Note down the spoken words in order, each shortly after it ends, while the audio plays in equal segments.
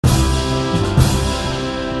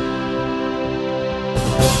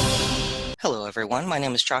everyone. My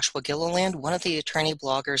name is Joshua Gilliland, one of the attorney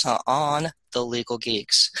bloggers on The Legal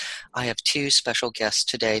Geeks. I have two special guests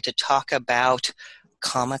today to talk about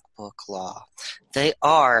comic book law. They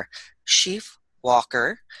are Sheafe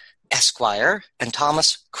Walker, Esquire, and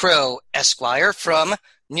Thomas Crowell, Esquire, from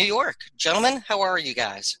New York. Gentlemen, how are you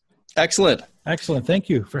guys? Excellent. Excellent. Thank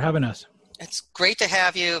you for having us. It's great to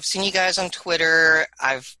have you. I've seen you guys on Twitter.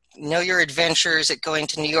 Know your adventures at going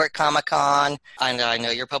to New York Comic Con, and I know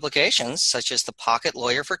your publications, such as The Pocket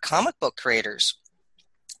Lawyer for Comic Book Creators.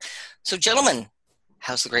 So, gentlemen,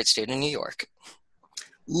 how's the great state of New York?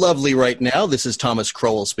 Lovely right now. This is Thomas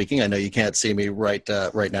Crowell speaking. I know you can't see me right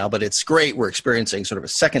now, but it's great. We're experiencing sort of a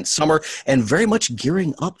second summer and very much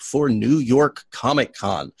gearing up for New York Comic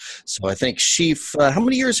Con. So I think, Sheafe, how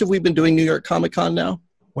many years have we been doing New York Comic Con now?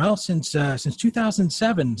 Well, since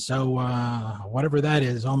 2007, so whatever that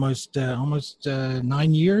is, almost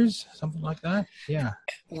 9 years, something like that. Yeah.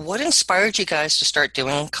 What inspired you guys to start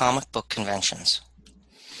doing comic book conventions?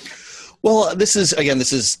 Well, this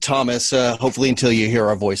is Thomas. Hopefully, until you hear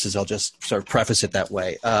our voices, I'll just sort of preface it that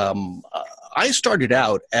way. I started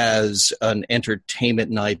out as an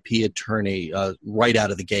entertainment and IP attorney right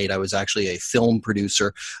out of the gate. I was actually a film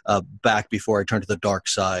producer back before I turned to the dark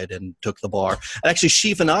side and took the bar. And actually,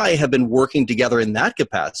 Sheafe and I have been working together in that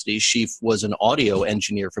capacity. Sheafe was an audio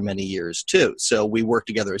engineer for many years, too. So we worked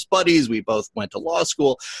together as buddies. We both went to law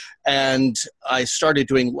school. And I started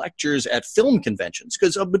doing lectures at film conventions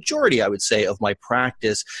because a majority, I would say, of my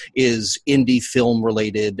practice is indie film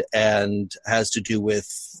related and has to do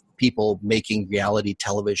with people making reality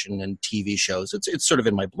television and TV shows. It's sort of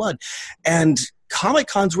in my blood. And Comic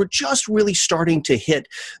Cons were just really starting to hit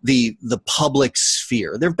the public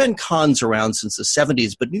sphere. There have been cons around since the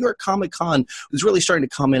 70s, but New York Comic Con was really starting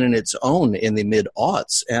to come in its own in the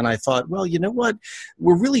mid-aughts. And I thought, well, you know what?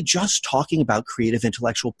 We're really just talking about creative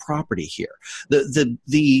intellectual property here. The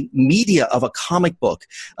media of a comic book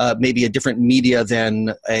may be a different media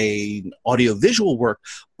than an audiovisual work,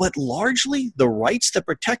 but largely the rights that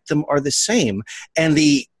protect them are the same. And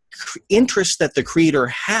the interests that the creator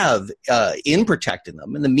have in protecting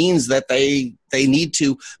them and the means that they need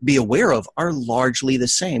to be aware of are largely the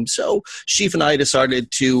same. So Sheafe and I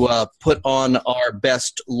decided to put on our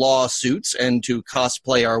best lawsuits and to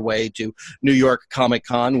cosplay our way to New York Comic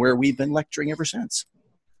Con, where we've been lecturing ever since.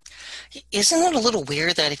 Isn't it a little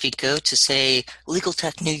weird that if you go to, say, Legal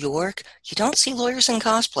Tech New York, you don't see lawyers in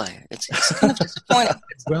cosplay? It's kind of disappointing.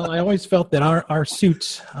 Well, I always felt that our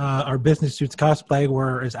suits, our business suits cosplay,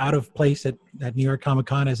 were as out of place at New York Comic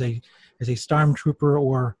Con as a stormtrooper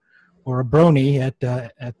or a brony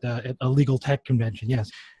at a legal tech convention.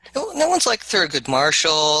 Yes. No one's like Thurgood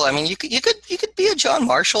Marshall. I mean, you could be a John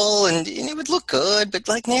Marshall and it would look good, but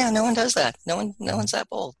no one does that. No one's that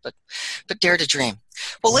bold. But dare to dream.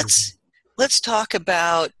 Well, let's talk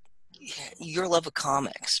about your love of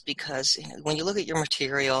comics, because when you look at your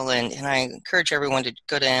material, and I encourage everyone to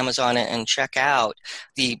go to Amazon and check out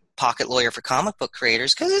The Pocket Lawyer for Comic Book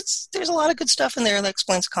Creators, because there's a lot of good stuff in there that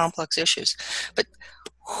explains complex issues. But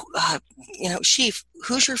Sheafe,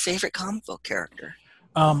 who's your favorite comic book character?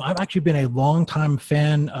 I've actually been a longtime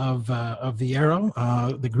fan of the Arrow,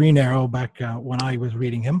 the Green Arrow, back when I was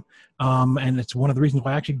reading him, and it's one of the reasons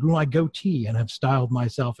why I actually grew my goatee and have styled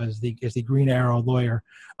myself as the Green Arrow lawyer.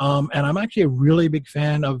 And I'm actually a really big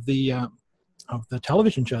fan of the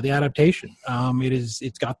television show, the adaptation.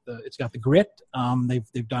 It's got the grit.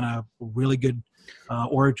 They've done a really good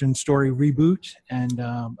origin story reboot, and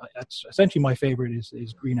that's essentially my favorite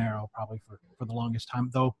is Green Arrow, probably for the longest time,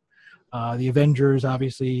 though. The Avengers,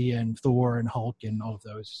 obviously, and Thor and Hulk and all of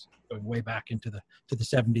those, going way back into the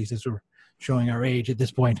 70s, as we're showing our age at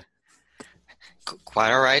this point.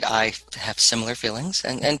 Quite all right. I have similar feelings.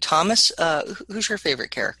 And Thomas, who's your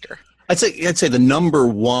favorite character? I'd say the number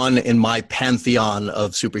one in my pantheon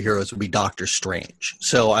of superheroes would be Doctor Strange.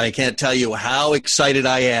 So I can't tell you how excited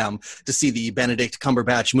I am to see the Benedict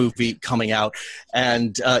Cumberbatch movie coming out.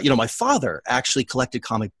 And, my father actually collected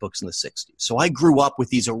comic books in the 60s. So I grew up with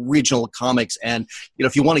these original comics. And,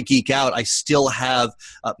 if you want to geek out, I still have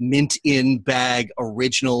mint-in-bag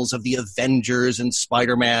originals of the Avengers and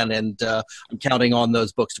Spider-Man. And I'm counting on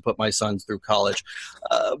those books to put my sons through college.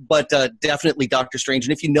 But definitely Doctor Strange.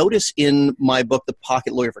 And if you notice in my book, The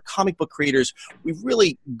Pocket Lawyer for Comic Book Creators, we've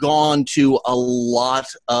really gone to a lot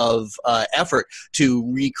of effort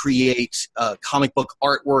to recreate comic book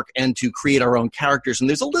artwork and to create our own characters. And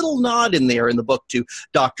there's a little nod in there in the book to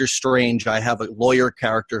Doctor Strange. I have a lawyer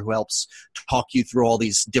character who helps talk you through all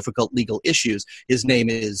these difficult legal issues. His name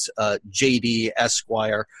is J.D.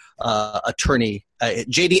 Esquire, attorney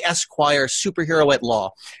J.D. Esquire, Superhero at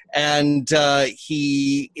Law. And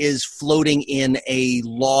he is floating in a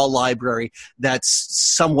law library that's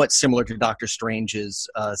somewat similar to Dr. Strange's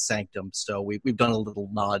Sanctum. So we've done a little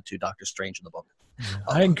nod to Dr. Strange in the book.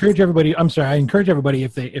 I encourage everybody. I encourage everybody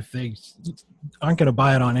if they aren't going to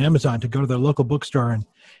buy it on Amazon to go to their local bookstore and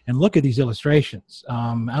look at these illustrations.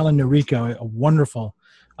 Alan Noriko, a wonderful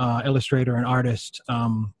illustrator and artist.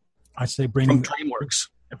 I say bring From DreamWorks.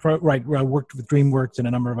 Right, I worked with DreamWorks and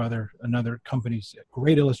a number of other companies.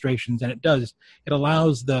 Great illustrations, and it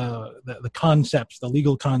allows the concepts, the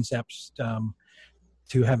legal concepts,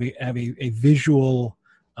 to have a visual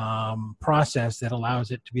process that allows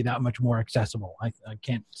it to be that much more accessible. I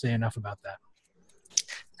can't say enough about that.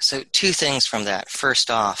 So 2 things from that. First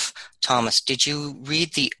off, Thomas, did you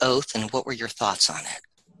read The Oath, and what were your thoughts on it?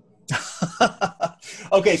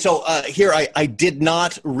 Okay, so here I did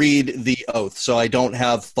not read The Oath, so I don't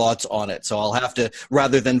have thoughts on it. So I'll have to,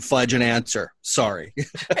 rather than fudge an answer. Sorry.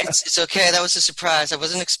 It's okay. That was a surprise. I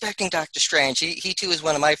wasn't expecting Doctor Strange. He too is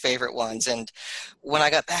one of my favorite ones. And when I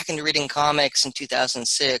got back into reading comics in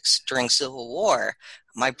 2006 during Civil War,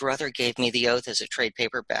 my brother gave me The Oath as a trade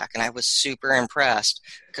paperback, and I was super impressed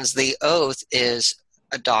because The Oath is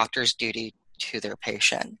a doctor's duty to their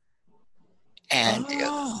patient. And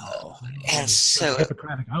so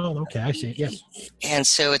Hippocratic. Oh, okay, I see. Yes. And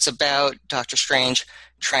so it's about Doctor Strange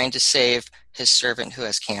trying to save his servant who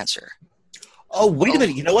has cancer. Oh, wait a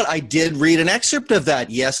minute. You know what? I did read an excerpt of that.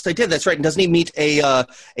 Yes, I did. That's right. And doesn't he meet a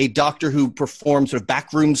doctor who performs sort of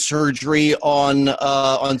backroom surgery on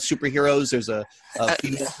superheroes? There's a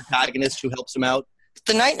female protagonist who helps him out.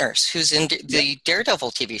 The night nurse who's in the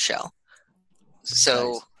Daredevil TV show.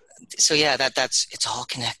 So. Nice. So yeah, that's it's all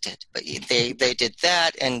connected. But they did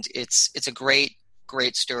that, and it's a great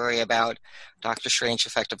story about Doctor Strange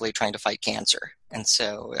effectively trying to fight cancer. And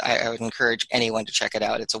so I would encourage anyone to check it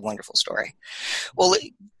out. It's a wonderful story. Well,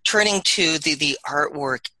 turning to the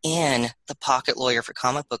artwork in The Pocket Lawyer for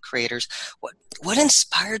Comic Book Creators, what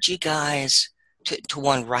inspired you guys to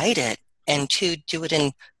one, write it, and to do it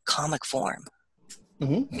in comic form?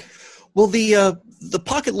 Mm-hmm. Well, the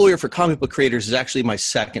Pocket Lawyer for Comic Book Creators is actually my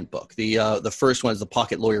second book. The first one is The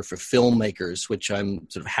Pocket Lawyer for Filmmakers, which I'm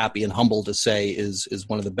sort of happy and humble to say is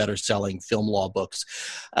one of the better-selling film law books.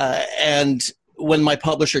 And when my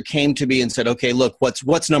publisher came to me and said, "Okay, look,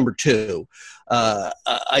 what's number 2?"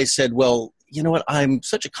 I said, "Well, you know what? I'm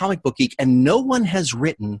such a comic book geek, and no one has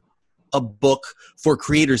written a book for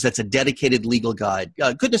creators that's a dedicated legal guide.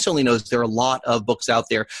 Goodness only knows there are a lot of books out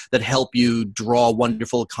there that help you draw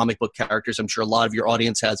wonderful comic book characters. I'm sure a lot of your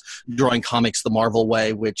audience has Drawing Comics the Marvel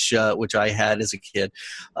Way, which I had as a kid.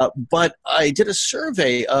 But I did a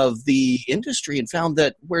survey of the industry and found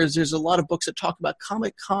that whereas there's a lot of books that talk about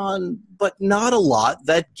Comic-Con, but not a lot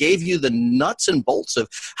that gave you the nuts and bolts of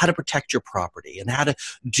how to protect your property and how to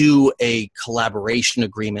do a collaboration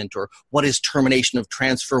agreement, or what is termination of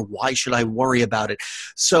transfer, why should I worry about it?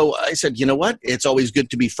 So I said, you know what? It's always good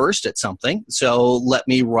to be first at something. So let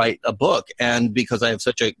me write a book. And because I have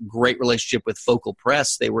such a great relationship with Focal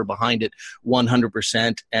Press, they were behind it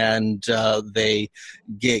 100%. And they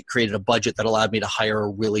created a budget that allowed me to hire a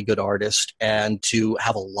really good artist and to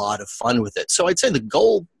have a lot of fun with it. So I'd say the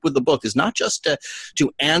goal with the book is not just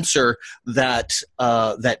to answer that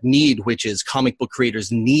need, which is comic book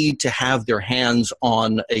creators need to have their hands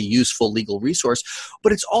on a useful legal resource,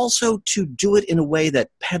 but it's also to do it in a way that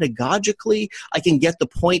pedagogically I can get the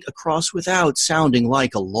point across without sounding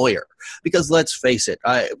like a lawyer. Because let's face it,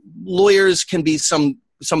 lawyers can be some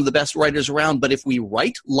of the best writers around, but if we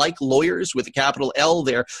write like lawyers with a capital L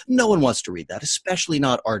there, no one wants to read that, especially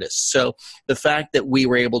not artists. So the fact that we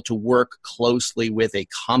were able to work closely with a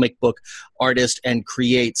comic book artist and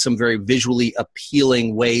create some very visually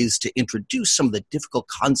appealing ways to introduce some of the difficult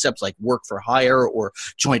concepts like work for hire or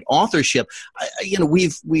joint authorship,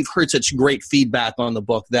 we've heard such great feedback on the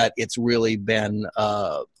book that it's really been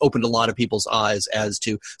opened a lot of people's eyes as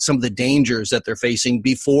to some of the dangers that they're facing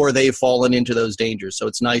before they've fallen into those dangers. So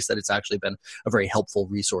it's nice that it's actually been a very helpful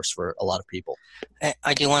resource for a lot of people.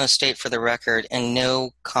 I do want to state for the record, in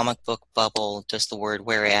no comic book bubble does the word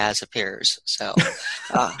whereas appears. So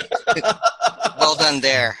well done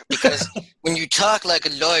there. Because when you talk like a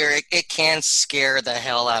lawyer, it can scare the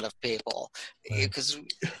hell out of people. Because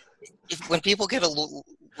when people get a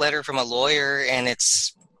letter from a lawyer and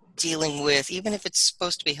it's dealing with, even if it's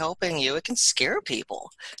supposed to be helping you, it can scare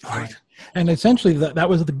people. Right. And essentially that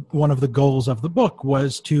was one of the goals of the book,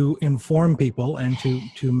 was to inform people and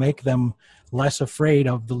to make them less afraid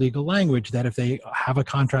of the legal language, that if they have a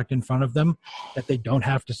contract in front of them, that they don't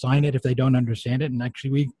have to sign it if they don't understand it. And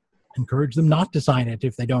actually encourage them not to sign it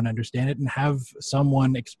if they don't understand it, and have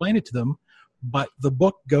someone explain it to them. But the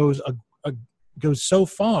book goes so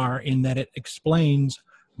far in that it explains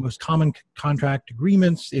most common contract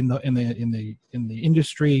agreements in the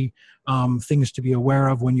industry, things to be aware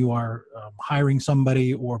of when you are hiring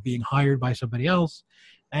somebody or being hired by somebody else.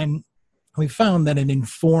 And we found that an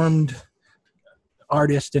informed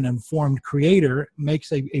artist and informed creator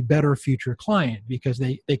makes a better future client, because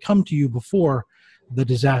they come to you before the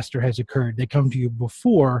disaster has occurred. They come to you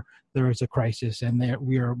before there is a crisis, and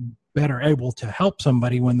we are better able to help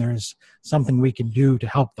somebody when there's something we can do to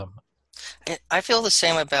help them. I feel the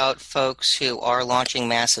same about folks who are launching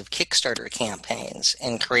massive Kickstarter campaigns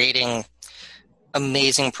and creating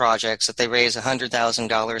amazing projects that they raise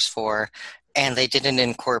 $100,000 for, and they didn't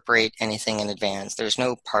incorporate anything in advance. There's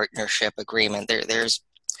no partnership agreement.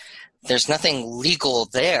 There's nothing legal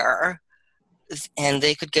there, and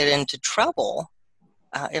they could get into trouble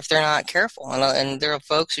if they're not careful. And there are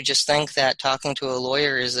folks who just think that talking to a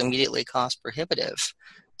lawyer is immediately cost prohibitive.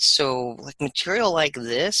 So material like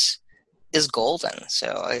this is golden. So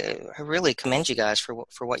I really commend you guys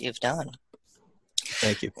for what you've done.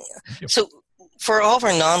 Thank you. So for all of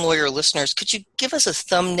our non-lawyer listeners, could you give us a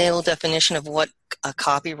thumbnail definition of what a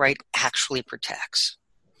copyright actually protects?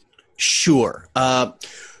 Sure.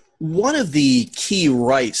 One of the key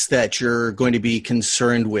rights that you're going to be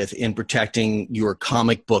concerned with in protecting your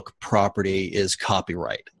comic book property is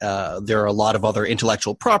copyright. There are a lot of other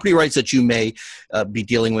intellectual property rights that you may be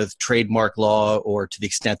dealing with, trademark law, or to the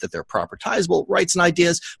extent that they're proprietizable rights and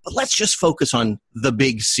ideas. But let's just focus on the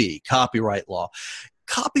big C, copyright law.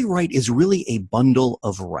 Copyright is really a bundle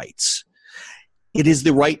of rights. It is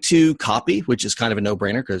the right to copy, which is kind of a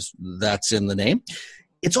no-brainer because that's in the name.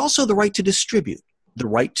 It's also the right to distribute, the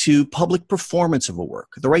right to public performance of a work,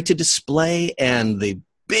 the right to display, and the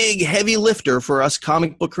big heavy lifter for us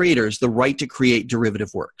comic book creators, the right to create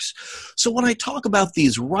derivative works. So when I talk about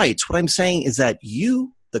these rights, what I'm saying is that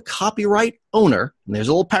you, the copyright owner, and there's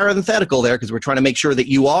a little parenthetical there because we're trying to make sure that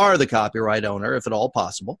you are the copyright owner, if at all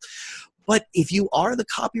possible. But if you are the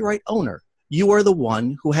copyright owner, you are the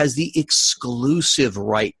one who has the exclusive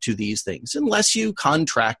right to these things, unless you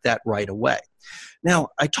contract that right away. Now,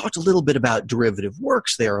 I talked a little bit about derivative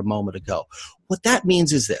works there a moment ago. What that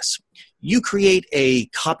means is this. You create a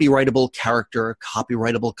copyrightable character, a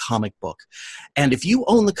copyrightable comic book, and if you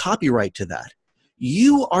own the copyright to that,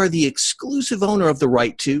 you are the exclusive owner of the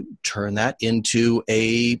right to turn that into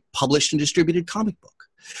a published and distributed comic book,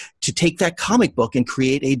 to take that comic book and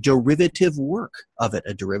create a derivative work of it.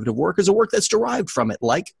 A derivative work is a work that's derived from it,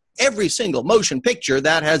 like every single motion picture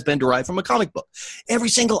that has been derived from a comic book, every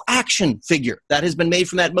single action figure that has been made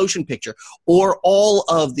from that motion picture, or all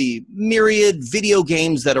of the myriad video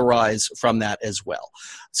games that arise from that as well.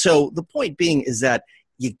 So the point being is that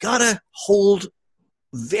you gotta hold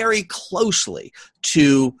very closely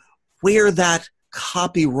to where that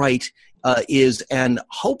copyright is, and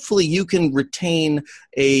hopefully you can retain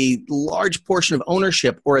a large portion of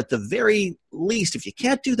ownership, or at the very least, if you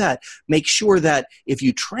can't do that, make sure that if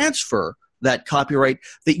you transfer that copyright,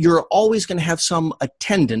 that you're always going to have some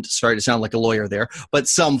attendant, sorry to sound like a lawyer there, but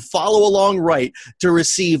some follow-along right to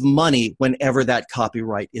receive money whenever that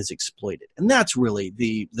copyright is exploited. And that's really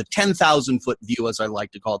the 10,000-foot view, as I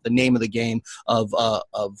like to call it, the name of the game of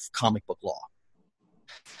comic book law.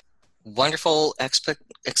 Wonderful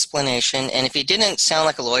explanation. And if you didn't sound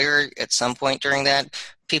like a lawyer at some point during that,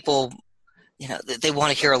 people, they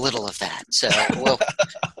want to hear a little of that. So, well,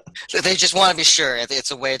 they just want to be sure. It's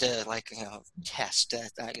a way to, test.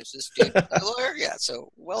 Is this dude a lawyer? Yeah.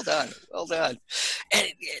 So, well done. Well done.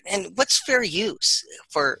 And what's fair use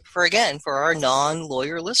for our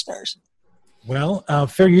non-lawyer listeners? Well,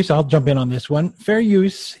 fair use, I'll jump in on this one. Fair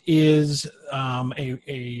use is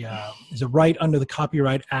a right under the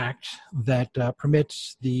Copyright Act that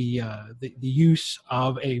permits the use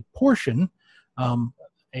of a portion,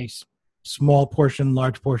 a small portion,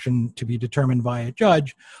 large portion to be determined by a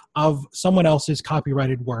judge, of someone else's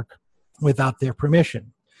copyrighted work without their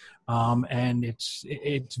permission. And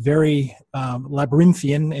it's very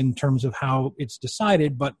labyrinthian in terms of how it's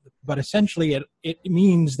decided, but essentially it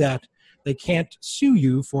means that they can't sue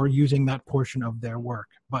you for using that portion of their work,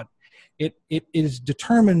 but it is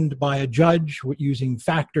determined by a judge using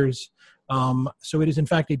factors. So it is in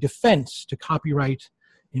fact a defense to copyright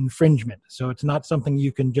infringement. So it's not something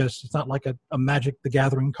you can it's not like a Magic the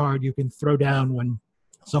Gathering card you can throw down when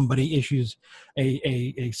somebody issues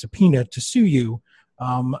a subpoena to sue you.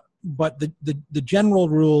 But the general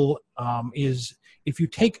rule is if you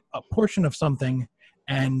take a portion of something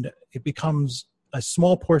and it becomes a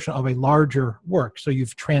small portion of a larger work, so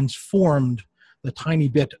you've transformed the tiny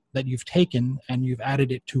bit that you've taken and you've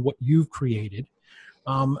added it to what you've created.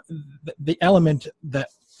 The element that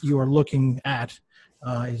you are looking at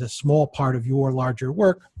is a small part of your larger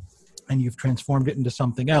work, and you've transformed it into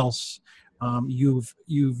something else. You've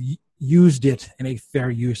used it in a fair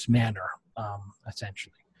use manner,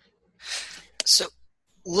 essentially. So,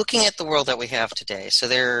 looking at the world that we have today, so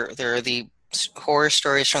there are the horror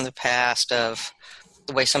stories from the past of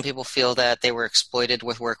the way some people feel that they were exploited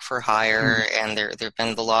with work for hire, and there have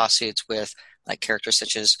been the lawsuits with like characters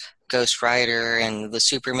such as Ghost Rider and the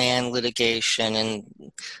Superman litigation,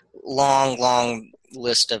 and long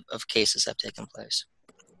list of cases have taken place.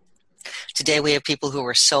 Today we have people who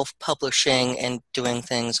are self-publishing and doing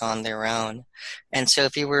things on their own. And so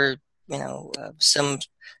if you were, some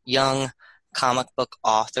young comic book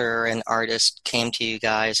author and artist came to you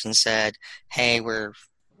guys and said, hey, we're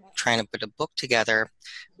trying to put a book together,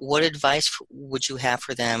 what advice would you have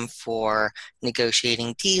for them for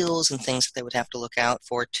negotiating deals and things that they would have to look out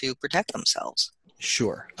for to protect themselves?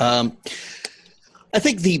 Sure. I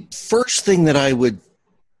think the first thing that I would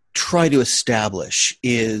try to establish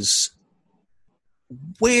is,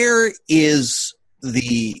 where is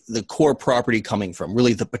the core property coming from,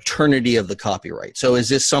 really the paternity of the copyright? So is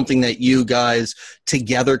this something that you guys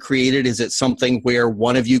together created? Is it something where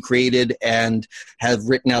one of you created and have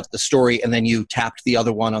written out the story and then you tapped the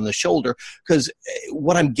other one on the shoulder? Because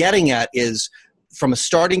what I'm getting at is, from a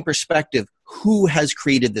starting perspective, who has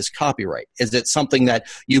created this copyright? Is it something that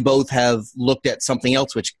you both have looked at something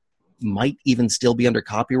else which might even still be under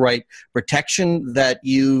copyright protection, that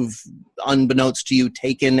you've, unbeknownst to you,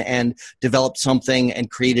 taken and developed something and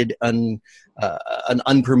created an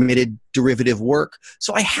unpermitted derivative work?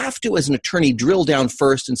 So I have to, as an attorney, drill down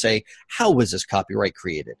first and say, how was this copyright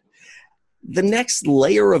created? The next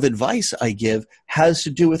layer of advice I give has to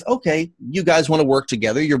do with, okay, you guys want to work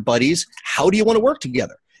together, you're buddies. How do you want to work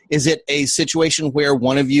together? Is it a situation where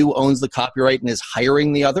one of you owns the copyright and is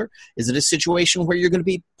hiring the other? Is it a situation where you're going to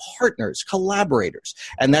be partners, collaborators?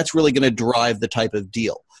 And that's really going to drive the type of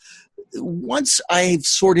deal. Once I've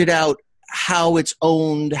sorted out how it's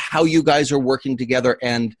owned, how you guys are working together,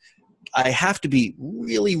 and I have to be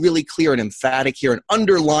really, really clear and emphatic here and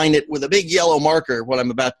underline it with a big yellow marker, what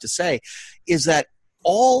I'm about to say, is that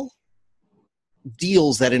all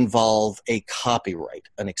deals that involve a copyright,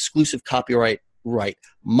 an exclusive copyright right,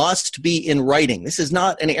 must be in writing. This is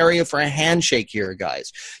not an area for a handshake here,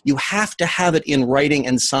 guys. You have to have it in writing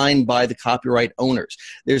and signed by the copyright owners.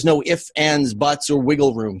 There's no ifs, ands, buts, or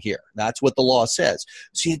wiggle room here. That's what the law says.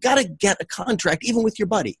 So you got to get a contract, even with your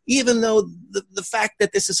buddy, even though the fact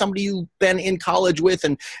that this is somebody you've been in college with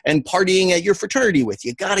and partying at your fraternity with,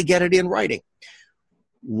 you got to get it in writing.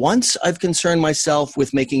 Once I've concerned myself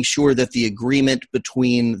with making sure that the agreement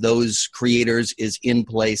between those creators is in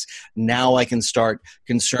place, now I can start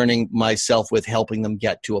concerning myself with helping them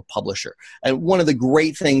get to a publisher. And one of the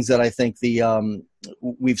great things that I think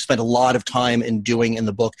we've spent a lot of time in doing in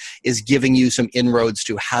the book is giving you some inroads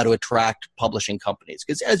to how to attract publishing companies.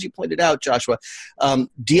 Because as you pointed out, Joshua,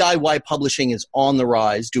 DIY publishing is on the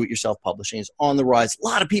rise. Do-it-yourself publishing is on the rise. A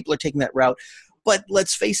lot of people are taking that route. But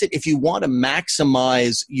let's face it, if you want to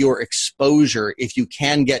maximize your exposure, if you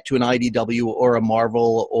can get to an IDW or a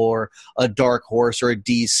Marvel or a Dark Horse or a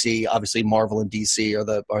DC, obviously Marvel and DC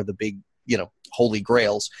are the big, holy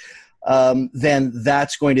grails, then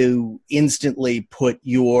that's going to instantly put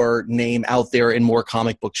your name out there in more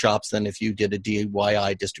comic book shops than if you did a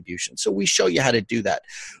DIY distribution. So we show you how to do that.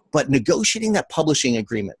 But negotiating that publishing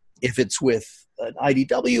agreement, if it's with an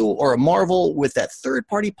IDW or a Marvel with that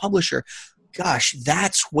third-party publisher, gosh,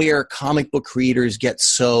 that's where comic book creators get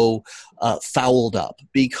so fouled up.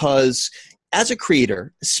 Because as a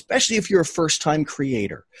creator, especially if you're a first-time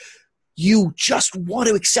creator, you just want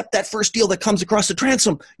to accept that first deal that comes across the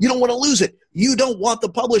transom. You don't want to lose it. You don't want the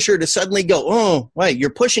publisher to suddenly go, oh, wait, you're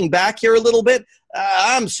pushing back here a little bit?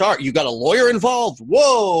 I'm sorry. You got a lawyer involved?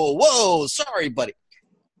 Whoa, sorry, buddy.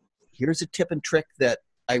 Here's a tip and trick that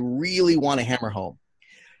I really want to hammer home.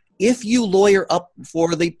 If you lawyer up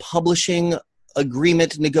for the publishing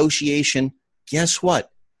agreement negotiation, guess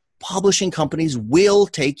what? Publishing companies will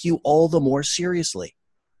take you all the more seriously.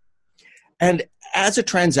 And as a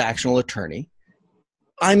transactional attorney,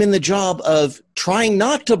 I'm in the job of trying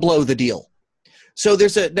not to blow the deal. So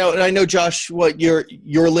now I know, Josh, you're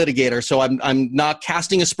a litigator, so I'm not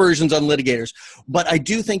casting aspersions on litigators, but I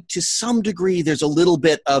do think to some degree there's a little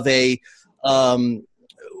bit of a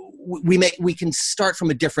we can start from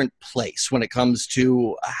a different place when it comes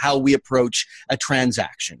to how we approach a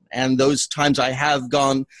transaction. And those times I have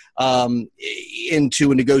gone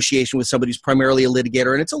into a negotiation with somebody who's primarily a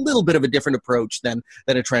litigator, and it's a little bit of a different approach than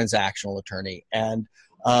a transactional attorney. And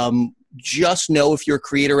just know, if you're a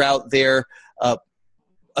creator out there,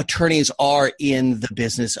 attorneys are in the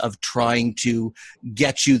business of trying to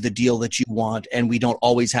get you the deal that you want, and we don't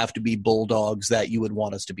always have to be bulldogs that you would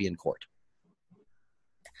want us to be in court.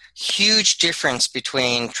 Huge difference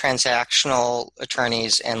between transactional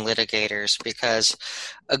attorneys and litigators, because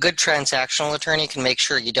a good transactional attorney can make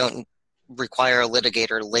sure you don't require a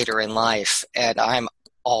litigator later in life, and I'm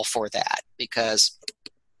all for that, because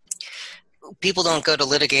people don't go to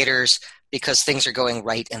litigators because things are going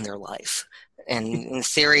right in their life. And in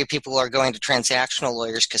theory, people are going to transactional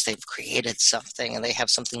lawyers because they've created something and they have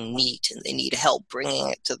something neat and they need help bringing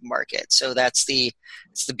it to the market. So it's the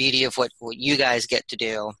beauty of what you guys get to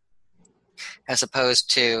do, as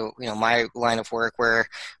opposed to, my line of work where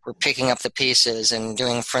we're picking up the pieces and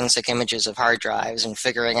doing forensic images of hard drives and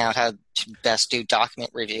figuring out how to best do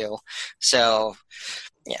document review. So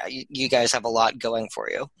yeah, you guys have a lot going for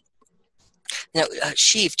you.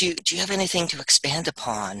 Sheafe, do you have anything to expand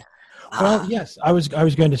upon? Well, yes, I was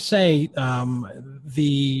going to say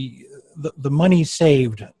the money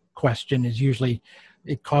saved question is usually,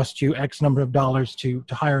 it costs you X number of dollars to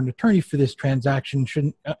hire an attorney for this transaction.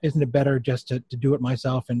 Isn't it better just to do it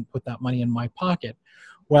myself and put that money in my pocket?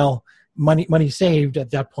 Well, money saved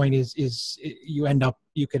at that point is you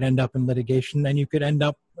could end up in litigation, and you could end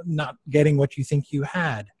up not getting what you think you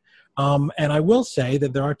had. And I will say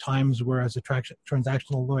that there are times where, as a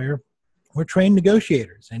transactional lawyer, we're trained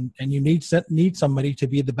negotiators, and you need somebody to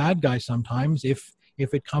be the bad guy sometimes if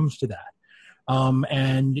it comes to that.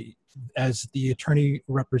 And as the attorney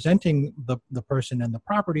representing the person and the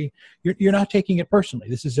property, you're not taking it personally.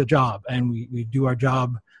 This is a job, and we do our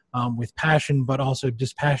job with passion, but also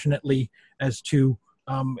dispassionately, as to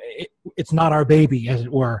it's not our baby, as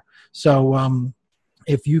it were. So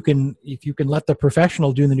if you can let the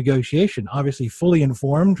professional do the negotiation, obviously fully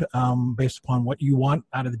informed based upon what you want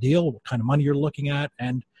out of the deal, what kind of money you're looking at,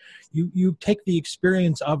 and you take the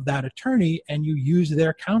experience of that attorney and you use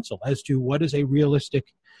their counsel as to what is a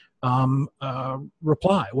realistic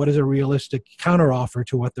reply, what is a realistic counteroffer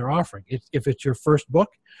to what they're offering. If it's your first book,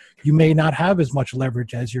 you may not have as much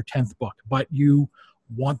leverage as your 10th book, but you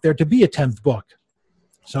want there to be a 10th book.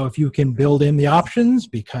 So if you can build in the options,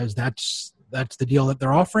 because that's the deal that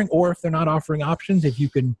they're offering, or if they're not offering options, if you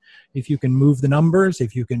can move the numbers,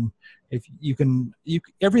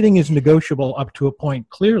 everything is negotiable up to a point,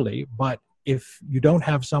 clearly. But if you don't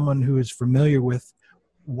have someone who is familiar with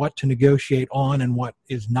what to negotiate on and what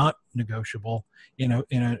is not negotiable,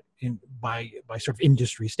 by sort of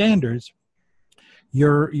industry standards,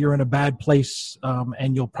 you're in a bad place,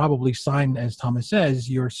 and you'll probably sign, as Thomas says,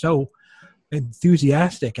 you're so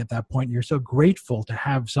enthusiastic at that point, you're so grateful to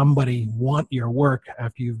have somebody want your work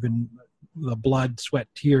after you've been the blood, sweat,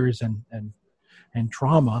 tears, and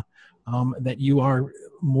trauma, that you are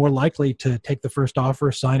more likely to take the first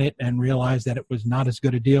offer, sign it, and realize that it was not as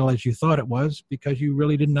good a deal as you thought it was, because you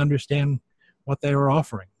really didn't understand what they were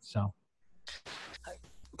offering. So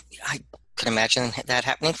I can imagine that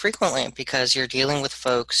happening frequently, because you're dealing with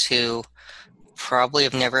folks who probably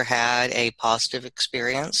have never had a positive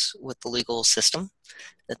experience with the legal system,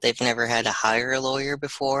 that they've never had to hire a lawyer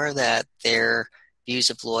before, that their views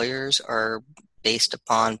of lawyers are based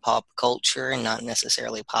upon pop culture and not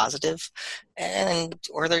necessarily positive,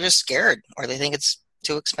 or they're just scared, or they think it's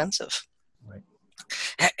too expensive. Right.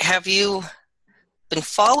 Have you been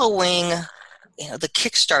following the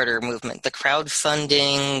Kickstarter movement, the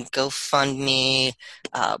crowdfunding, GoFundMe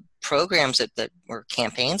programs that or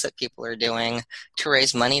campaigns that people are doing to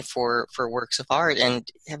raise money for works of art? And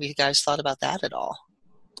have you guys thought about that at all?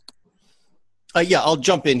 Yeah, I'll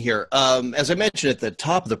jump in here. As I mentioned at the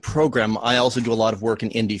top of the program, I also do a lot of work in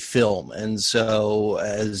indie film. And so,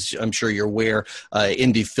 as I'm sure you're aware,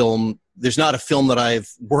 indie film, there's not a film that I've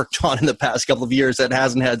worked on in the past couple of years that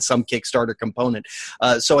hasn't had some Kickstarter component.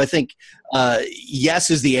 So I think yes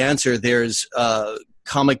is the answer. There's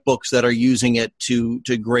comic books that are using it to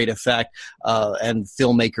great effect, and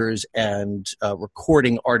filmmakers and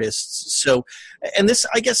recording artists. So, and this,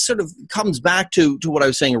 I guess, sort of comes back to what I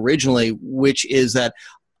was saying originally, which is that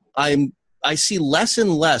I'm I see less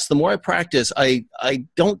and less. The more I practice, I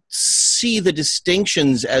don't see the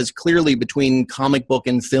distinctions as clearly between comic book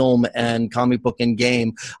and film and comic book and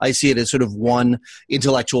game. I see it as sort of one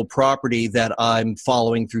intellectual property that I'm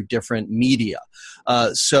following through different media.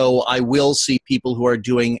 So I will see people who are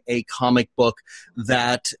doing a comic book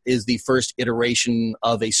that is the first iteration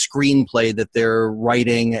of a screenplay that they're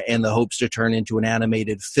writing and the hopes to turn into an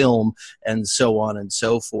animated film and so on and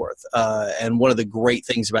so forth. And one of the great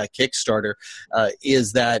things about Kickstarter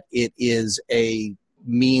is that it is a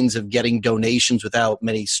means of getting donations without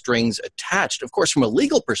many strings attached. Of course, from a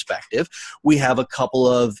legal perspective, we have a couple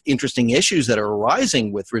of interesting issues that are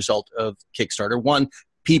arising with result of Kickstarter. One,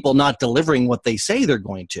 people not delivering what they say they're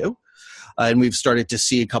going to. And we've started to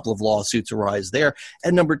see a couple of lawsuits arise there.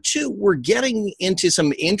 And number two, we're getting into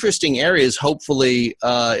some interesting areas, hopefully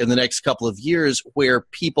in the next couple of years, where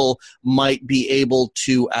people might be able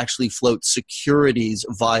to actually float securities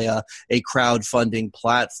via a crowdfunding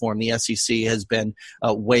platform. The SEC has been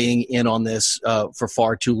weighing in on this for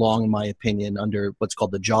far too long, in my opinion, under what's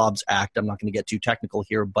called the Jobs Act. I'm not going to get too technical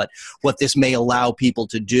here, but what this may allow people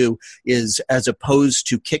to do is, as opposed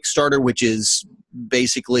to Kickstarter, which is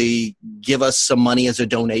basically give us some money as a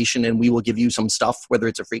donation and we will give you some stuff, whether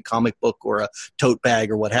it's a free comic book or a tote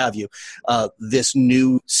bag or what have you. This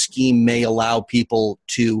new scheme may allow people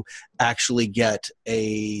to actually get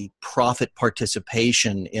a profit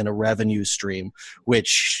participation in a revenue stream,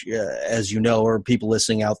 which, as you know, or people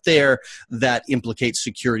listening out there, that implicates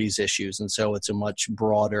securities issues. And so it's a much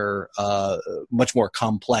broader, much more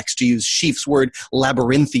complex, to use Sheafe's word,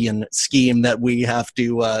 labyrinthian scheme that we have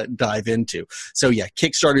to dive into. So yeah,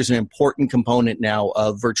 Kickstarter is an important component now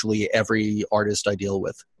of virtually every artist I deal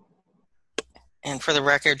with. And for the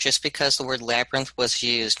record, just because the word labyrinth was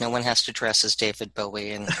used, no one has to dress as David Bowie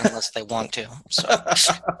unless they want to. So.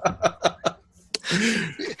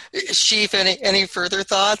 Sheafe, any further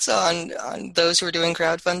thoughts on those who are doing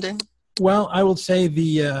crowdfunding? Well, I will say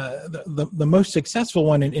the most successful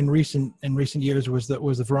one in recent years was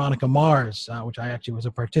the Veronica Mars, which I actually was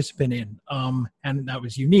a participant in, and that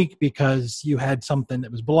was unique because you had something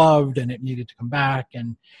that was beloved and it needed to come back,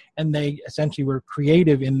 and they essentially were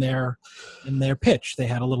creative in their pitch. They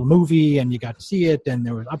had a little movie and you got to see it, and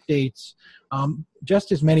there were updates.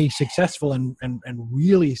 Just as many successful and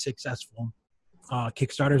really successful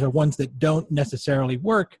Kickstarters are ones that don't necessarily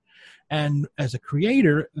work. And as a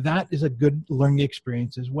creator, that is a good learning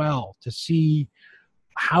experience as well, to see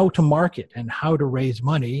how to market and how to raise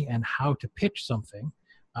money and how to pitch something.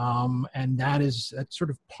 And that's sort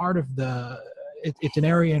of part of it's an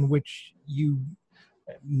area in which you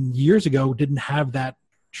years ago didn't have that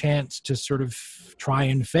chance to sort of try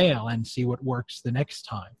and fail and see what works the next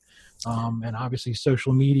time. And obviously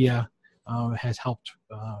social media has helped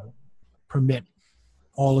permit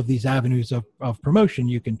all of these avenues of promotion.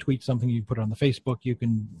 You can tweet something, you put it on the Facebook, you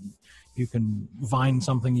can Vine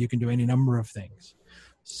something, you can do any number of things.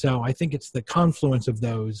 So I think it's the confluence of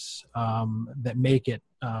those that make it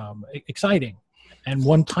exciting. And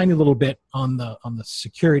one tiny little bit on the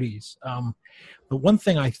securities. The one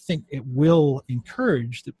thing I think it will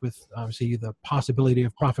encourage, that with obviously the possibility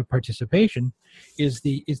of profit participation, is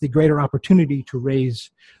the greater opportunity to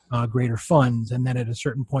raise greater funds. And then at a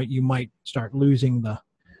certain point, you might start losing the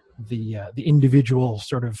individual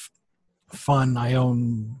sort of fun. I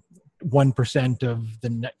own 1% of the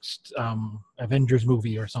next Avengers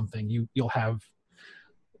movie or something. You'll have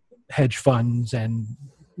hedge funds and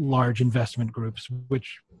large investment groups,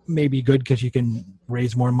 which may be good because you can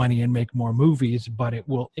raise more money and make more movies, but it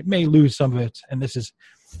may lose some of its, and this is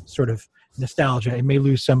sort of nostalgia, it may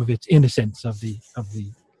lose some of its innocence of the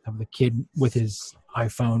kid with his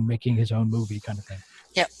iPhone making his own movie kind of thing.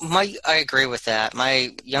 Yeah, I agree with that.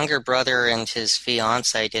 My younger brother and his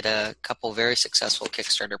fiance did a couple very successful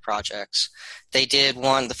Kickstarter projects. They did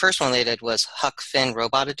the first one they did was Huck Finn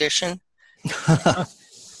Robot Edition,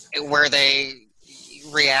 where they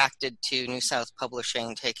reacted to New South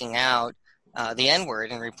Publishing taking out the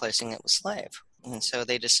N-word and replacing it with slave. And so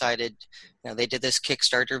they decided, they did this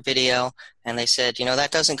Kickstarter video, and they said,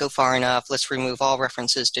 that doesn't go far enough. Let's remove all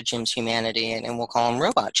references to Jim's humanity, and we'll call him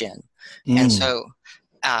Robot Jim. And so,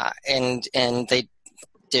 and they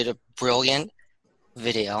did a brilliant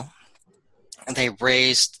video. And they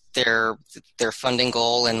raised their funding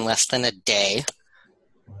goal in less than a day.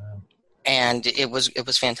 And it was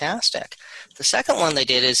fantastic. The second one they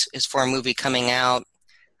did is for a movie coming out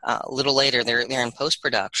a little later. They're in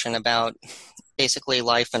post-production about basically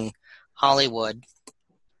life in Hollywood,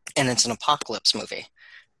 and it's an apocalypse movie.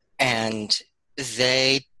 And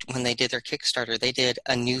when they did their Kickstarter, they did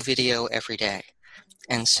a new video every day.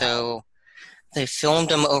 And so They filmed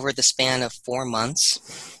them over the span of 4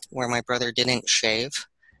 months, where my brother didn't shave.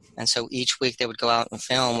 And so each week they would go out and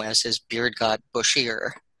film as his beard got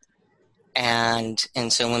bushier. And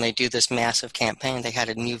so when they do this massive campaign, they had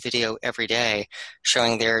a new video every day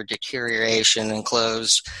showing their deterioration and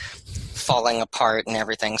clothes falling apart and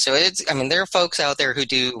everything. So there are folks out there who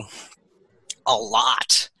do a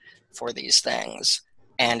lot for these things,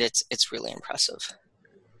 and it's really impressive.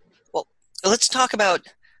 Well, let's talk about,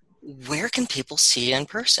 where can people see you in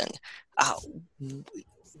person?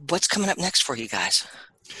 What's coming up next for you guys?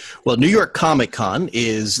 Well, New York Comic Con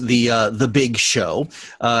is the big show,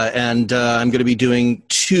 and I'm going to be doing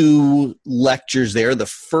 2 lectures there. The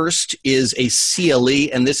first is a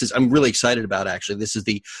CLE, and I'm really excited about, actually. This is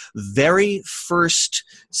the very first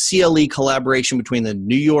CLE collaboration between the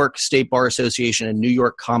New York State Bar Association and New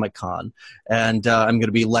York Comic Con, and I'm going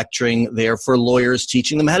to be lecturing there for lawyers,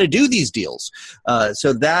 teaching them how to do these deals.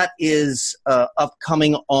 So that is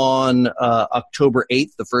upcoming on October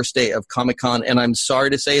 8th, the first day of Comic Con, and I'm sorry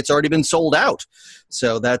to say it's already been sold out.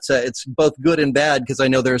 So that's it's both good and bad, because I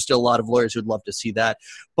know there are still a lot of lawyers who'd love to see that.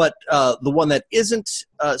 But the one that isn't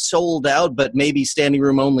sold out, but maybe standing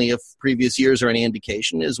room only if previous years are any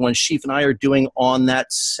indication, is one Sheafe and I are doing on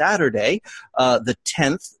that Saturday, the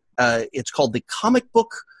 10th. It's called the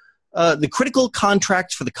Critical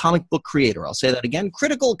Contracts for the Comic Book Creator. I'll say that again,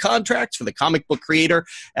 Critical Contracts for the Comic Book Creator,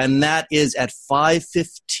 and that is at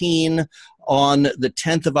 5:15 on the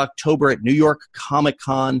 10th of October at New York Comic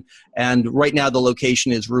Con. And right now the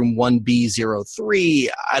location is room 1B03.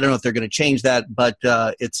 I don't know if they're going to change that, but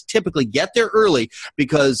it's typically get there early,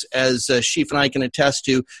 because as Sheafe and I can attest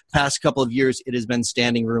to, past couple of years it has been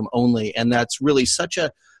standing room only. And that's really such an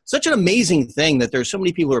amazing thing, that there's so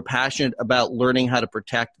many people who are passionate about learning how to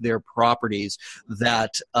protect their properties,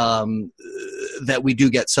 that that we do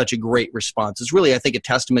get such a great response. It's really, I think, a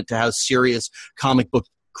testament to how serious comic book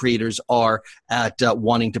creators are at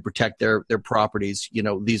wanting to protect their properties.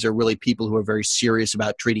 These are really people who are very serious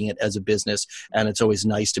about treating it as a business, and it's always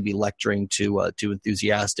nice to be lecturing to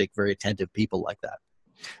enthusiastic, very attentive people like that.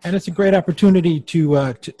 And it's a great opportunity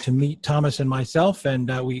to meet Thomas and myself, and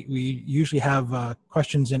we usually have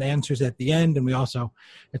questions and answers at the end, and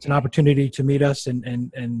it's an opportunity to meet us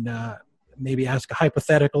and maybe ask a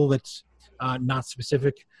hypothetical that's not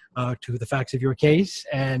specific to the facts of your case,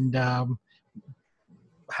 and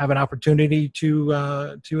have an opportunity to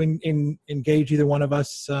engage either one of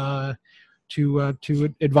us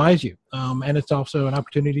to advise you, and it's also an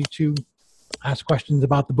opportunity to ask questions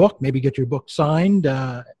about the book, maybe get your book signed,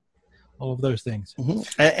 all of those things.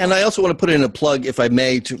 Mm-hmm. And I also want to put in a plug, if I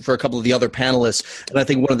may, for a couple of the other panelists. And I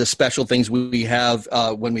think one of the special things we have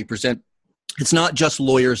when we present, it's not just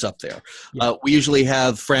lawyers up there. We usually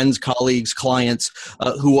have friends, colleagues, clients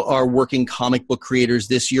who are working comic book creators.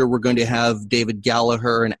 This year we're going to have David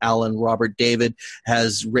Gallagher and Alan Robert. David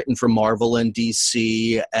has written for Marvel and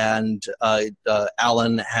DC, and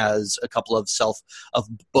Alan has a couple of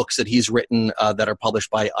books that he's written that are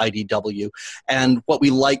published by IDW. And what we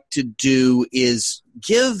like to do is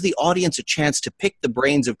give the audience a chance to pick the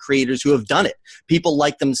brains of creators who have done it. People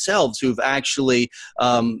like themselves who've actually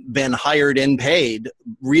been hired and paid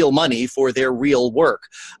real money for their real work.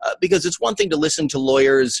 Because it's one thing to listen to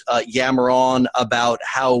lawyers yammer on about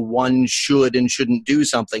how one should and shouldn't do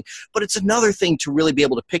something, but it's another thing to really be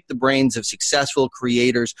able to pick the brains of successful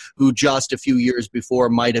creators who just a few years before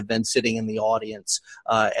might have been sitting in the audience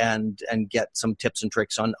and get some tips and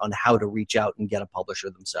tricks on how to reach out and get a publisher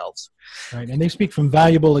themselves. Right, and they speak from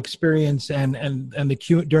valuable experience, and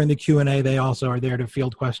during the Q&A they also are there to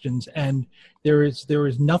field questions, and there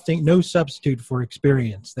is no substitute for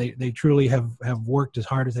experience. They truly have worked as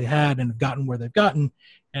hard as they had and have gotten where they've gotten,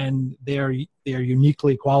 and they are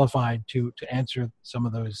uniquely qualified to answer some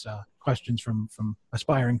of those questions from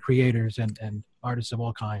aspiring creators and artists of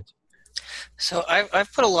all kinds. So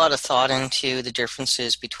I've put a lot of thought into the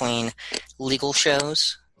differences between legal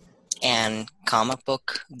shows and comic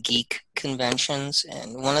book geek conventions,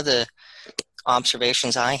 and one of the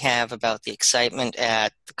observations I have about the excitement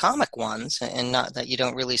at the comic ones, and not that you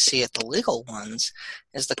don't really see at the legal ones,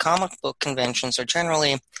 is the comic book conventions are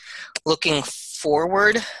generally looking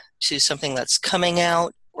forward to something that's coming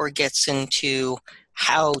out or gets into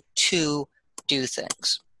how to do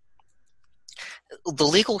things. The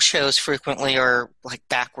legal shows frequently are like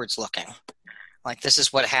backwards looking. Like, this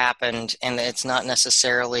is what happened, and it's not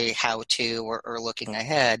necessarily how to or looking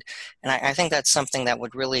ahead. And I think that's something that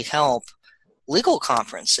would really help legal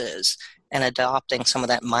conferences and adopting some of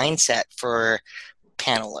that mindset for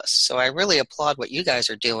panelists. So I really applaud what you guys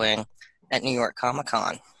are doing at New York Comic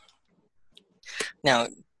Con. Now,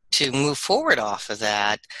 to move forward off of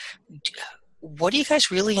that, what do you guys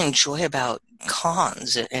really enjoy about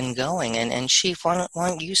cons and going? And Sheafe, why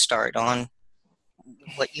don't you start on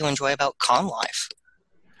what you enjoy about con life?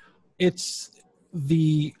 It's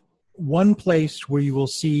the one place where you will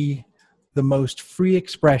see the most free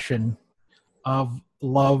expression of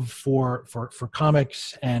love for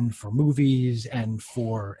comics and for movies and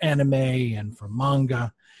for anime and for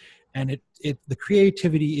manga, and the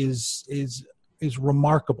creativity is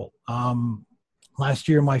remarkable. Last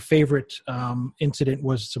year, my favorite incident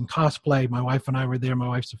was some cosplay. My wife and I were there. My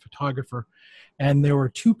wife's a photographer, and there were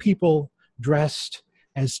two people dressed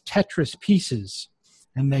as Tetris pieces.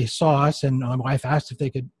 And they saw us, and my wife asked if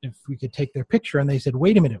we could take their picture, and they said,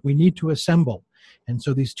 "Wait a minute, we need to assemble." And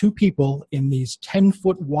so these two people in these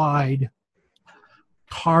 10-foot wide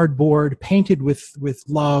cardboard painted with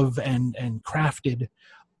love and crafted,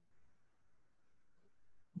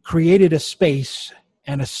 created a space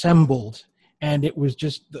and assembled. And it was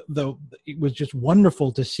just it was just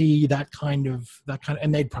wonderful to see that kind of,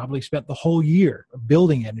 and they'd probably spent the whole year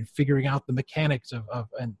building it and figuring out the mechanics of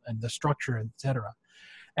and the structure, etc.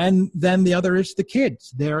 And then the other is the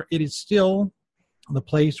kids. There, it is still the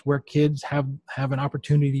place where kids have an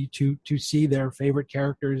opportunity to see their favorite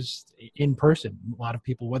characters in person. A lot of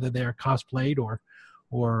people, whether they're cosplayed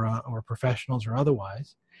or professionals or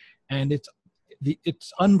otherwise, and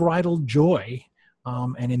it's unbridled joy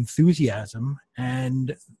and enthusiasm,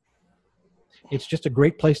 and it's just a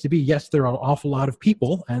great place to be. Yes, there are an awful lot of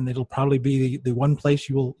people, and it'll probably be the one place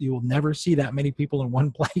you will never see that many people in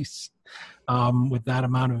one place with that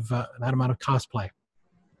amount of cosplay.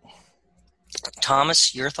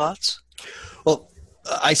 Thomas, your thoughts? Well,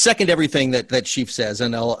 I second everything that Sheafe says,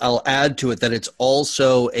 and I'll add to it that it's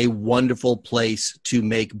also a wonderful place to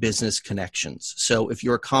make business connections. So if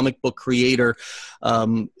you're a comic book creator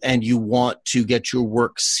and you want to get your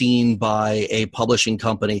work seen by a publishing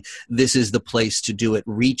company, this is the place to do it.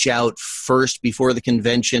 Reach out first before the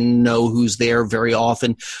convention, know who's there. Very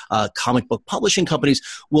often, comic book publishing companies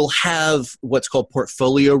will have what's called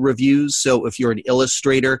portfolio reviews. So if you're an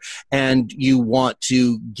illustrator and you want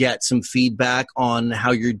to get some feedback on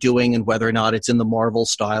how you're doing and whether or not it's in the Marvel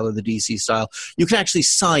style or the DC style, you can actually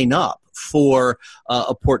sign up for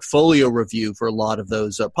a portfolio review for a lot of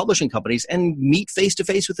those publishing companies and meet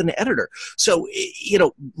face-to-face with an editor. So,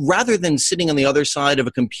 rather than sitting on the other side of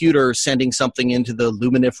a computer sending something into the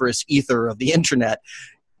luminiferous ether of the internet,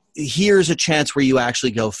 here's a chance where you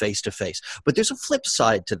actually go face-to-face. But there's a flip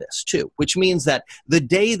side to this, too, which means that the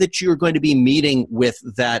day that you're going to be meeting with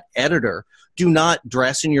that editor, do not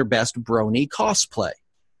dress in your best brony cosplay.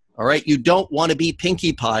 All right? You don't want to be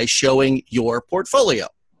Pinkie Pie showing your portfolio.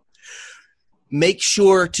 Make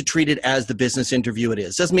sure to treat it as the business interview it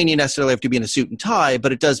is. Doesn't mean you necessarily have to be in a suit and tie,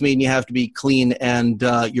 but it does mean you have to be clean and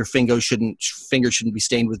your fingers shouldn't be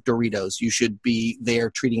stained with Doritos. You should be there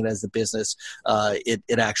treating it as the business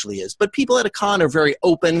it actually is. But people at a con are very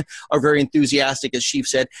open, are very enthusiastic, as Sheafe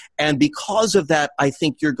said, and because of that, I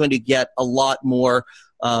think you're going to get a lot more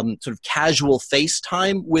sort of casual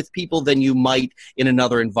FaceTime with people than you might in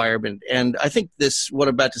another environment. And I think what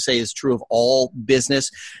I'm about to say is true of all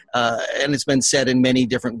business, and it's been said in many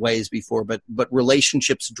different ways before, but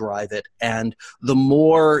relationships drive it. And the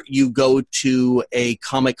more you go to a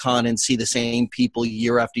Comic-Con and see the same people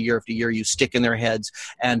year after year after year, you stick in their heads.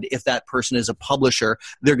 And if that person is a publisher,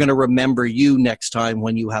 they're going to remember you next time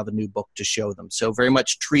when you have a new book to show them. So very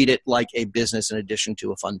much treat it like a business in addition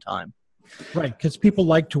to a fun time. Right, because people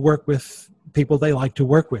like to work with people they like to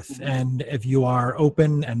work with. And if you are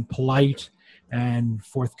open and polite and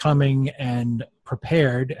forthcoming and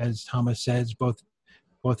prepared, as Thomas says, both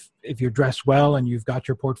if you're dressed well and you've got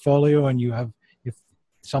your portfolio and you have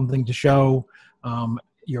something to show,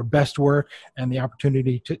 your best work and the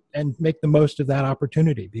opportunity to and make the most of that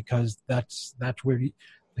opportunity, because that's where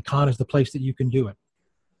the con is the place that you can do it.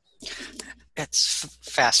 It's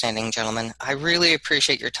fascinating, gentlemen. I really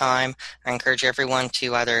appreciate your time. I encourage everyone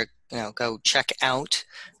to either go check out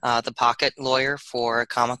The Pocket Lawyer for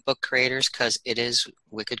comic book creators, because it is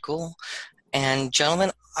wicked cool. And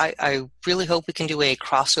gentlemen, I really hope we can do a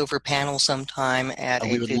crossover panel sometime at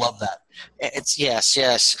we would love that. It's yes.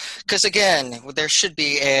 Because again, there should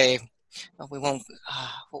be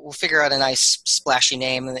we'll figure out a nice splashy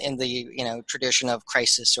name in the tradition of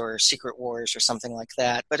Crisis or Secret Wars or something like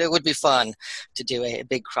that. But it would be fun to do a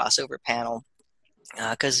big crossover panel,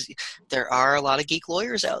 because there are a lot of geek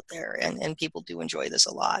lawyers out there, and people do enjoy this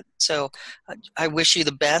a lot. So I wish you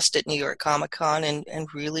the best at New York Comic Con and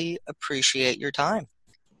really appreciate your time.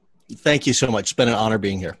 Thank you so much. It's been an honor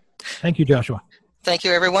being here. Thank you, Joshua. Thank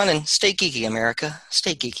you, everyone, and stay geeky, America.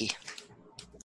 Stay geeky.